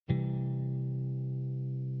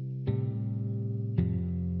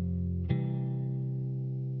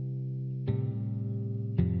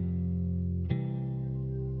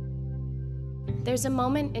There's a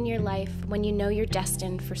moment in your life when you know you're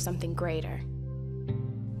destined for something greater.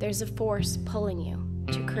 There's a force pulling you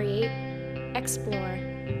to create, explore,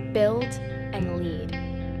 build, and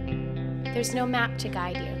lead. There's no map to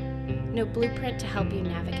guide you, no blueprint to help you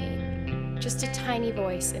navigate, just a tiny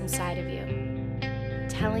voice inside of you,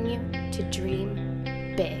 telling you to dream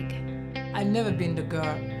big. I've never been the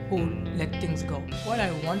girl who let things go. When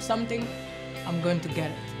I want something, I'm going to get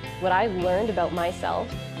it. What I learned about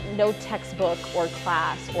myself, no textbook or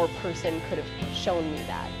class or person could have shown me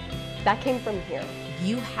that. That came from here.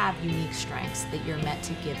 You have unique strengths that you're meant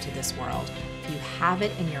to give to this world. If you have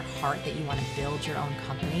it in your heart that you want to build your own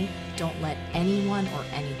company, don't let anyone or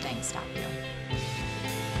anything stop you.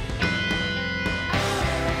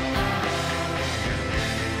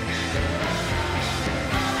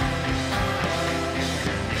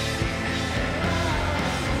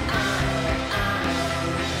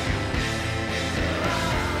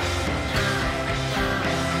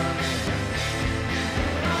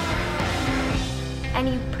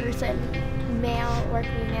 Any person, male or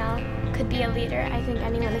female, could be a leader. I think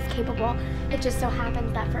anyone is capable. It just so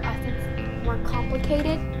happens that for us it's more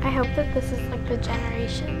complicated. I hope that this is like the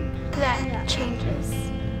generation that changes.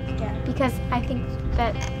 Yeah. Because I think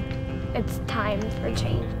that it's time for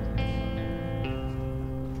change.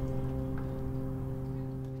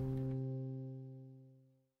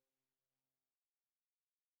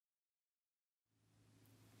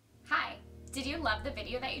 Hi, did you love the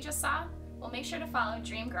video that you just saw? Well, make sure to follow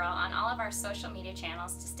Dream Girl on all of our social media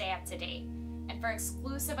channels to stay up to date. And for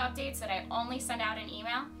exclusive updates that I only send out in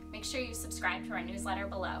email, make sure you subscribe to our newsletter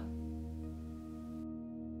below.